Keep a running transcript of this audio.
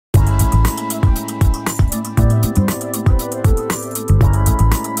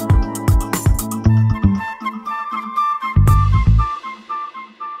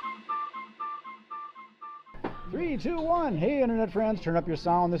2, 1. Hey, Internet friends, turn up your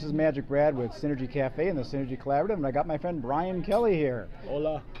sound. This is Magic Brad with Synergy Cafe and the Synergy Collaborative, and I got my friend Brian Kelley here.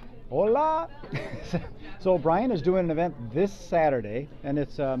 Hola. Hola. So Brian is doing an event this Saturday, and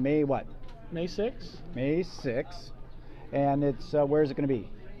it's May what? May 6th. May 6th. And it's where is it going to be?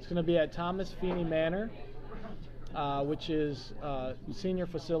 It's going to be at Thomas Feeney Manor, which is a senior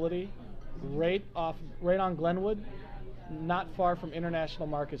facility right on Glenwood, not far from International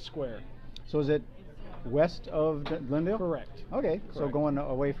Market Square. So is it west of Glendale? Correct. Okay, Correct. So going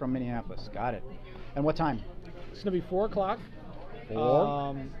away from Minneapolis. Got it. And what time? It's going to be 4 o'clock.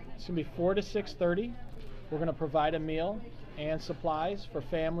 4? It's going to be 4 to 6:30. We're going to provide a meal and supplies for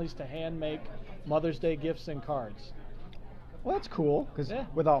families to hand make Mother's Day gifts and cards. Well, that's cool, because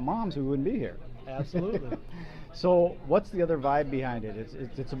without moms, we wouldn't be here. Absolutely. So what's the other vibe behind it?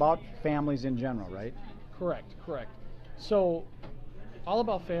 It's about families in general, right? Correct. So All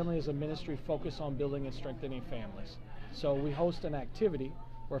About Family is a ministry focused on building and strengthening families. So we host an activity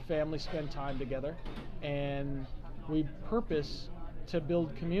where families spend time together, and we purpose to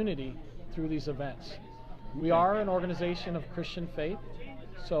build community through these events. We are an organization of Christian faith,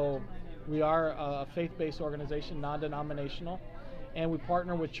 so we are a faith-based organization, non-denominational, and we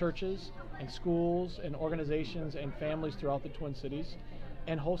partner with churches and schools and organizations and families throughout the Twin Cities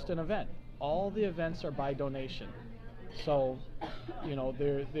and host an event. All the events are by donation. So, you know,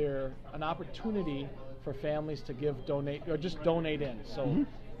 they're an opportunity for families to donate in. So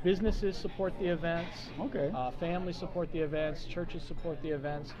businesses support the events, families support the events, churches support the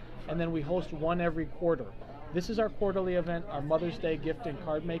events, and then we host one every quarter. This is our quarterly event, our Mother's Day gift and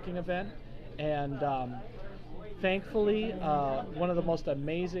card making event, and thankfully, one of the most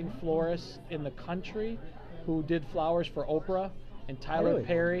amazing florists in the country who did flowers for Oprah and Tyler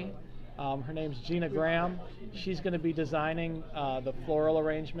Perry. Her name's Gina Graham. She's going to be designing the floral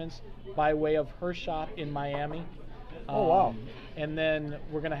arrangements by way of her shop in Miami. Oh, wow. And then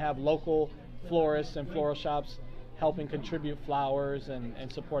we're going to have local florists and floral shops helping contribute flowers and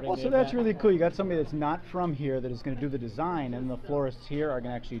supporting the event. That's really cool. You got somebody that's not from here that is going to do the design, and the florists here are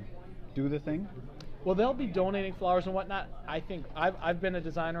going to actually do the thing? Well, they'll be donating flowers and whatnot. I think I've been a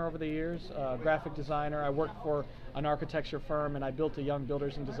designer over the years, graphic designer. I worked for an architecture firm, and I built a young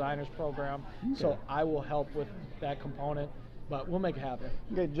builders and designers program. So I will help with that component, but we'll make it happen.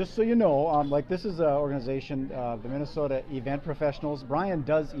 Okay, just so you know, like this is an organization, the Minnesota Event Professionals. Brian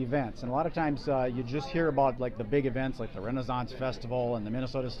does events, and a lot of times you just hear about like the big events like the Renaissance Festival and the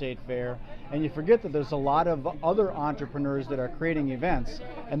Minnesota State Fair, and you forget that there's a lot of other entrepreneurs that are creating events,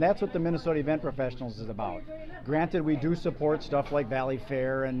 and that's what the Minnesota Event Professionals is about. Granted, we do support stuff like Valley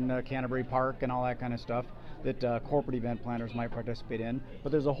Fair and Canterbury Park and all that kind of stuff that corporate event planners might participate in,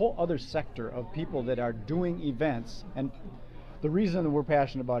 but there's a whole other sector of people that are doing events, and the reason that we're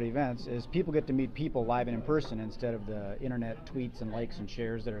passionate about events is people get to meet people live and in person instead of the internet tweets and likes and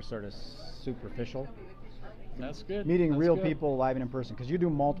shares that are sort of superficial. That's good. Meeting real people live and in person, because you do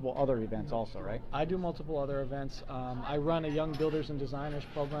multiple other events also, right? I do multiple other events. I run a young builders and designers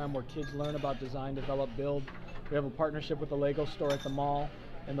program where kids learn about design, develop, build. We have a partnership with the Lego store at the mall,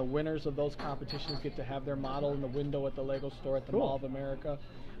 and the winners of those competitions get to have their model in the window at the Lego store at the Mall of America.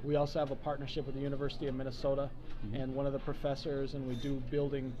 We also have a partnership with the University of Minnesota and one of the professors, and we do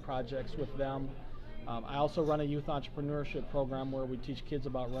building projects with them. I also run a youth entrepreneurship program where we teach kids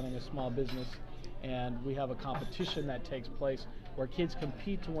about running a small business, and we have a competition that takes place where kids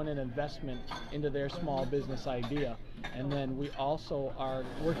compete to win an investment into their small business idea. And then we also are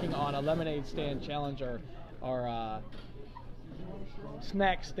working on a lemonade stand challenge, or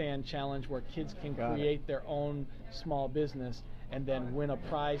snack stand challenge, where kids can create their own small business and then win a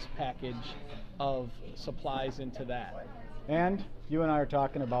prize package of supplies into that. And you and I are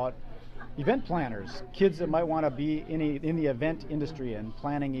talking about event planners, kids that might want to be in the event industry and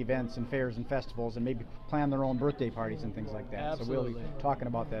planning events and fairs and festivals and maybe plan their own birthday parties and things like that. Absolutely. So we'll be talking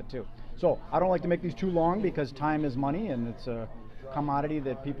about that too. So I don't like to make these too long because time is money, and it's a commodity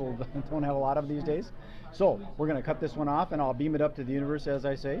that people don't have a lot of these days. So we're going to cut this one off, and I'll beam it up to the universe, as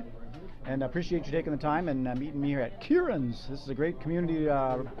I say. And I appreciate you taking the time and meeting me here at Kieran's. This is a great community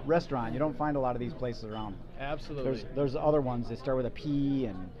restaurant. You don't find a lot of these places around. Absolutely. There's other ones that start with a P,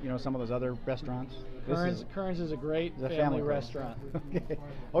 and you know, some of those other restaurants. Kearns is a great family restaurant.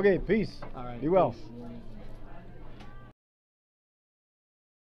 Okay, peace. All right. Be well. Peace.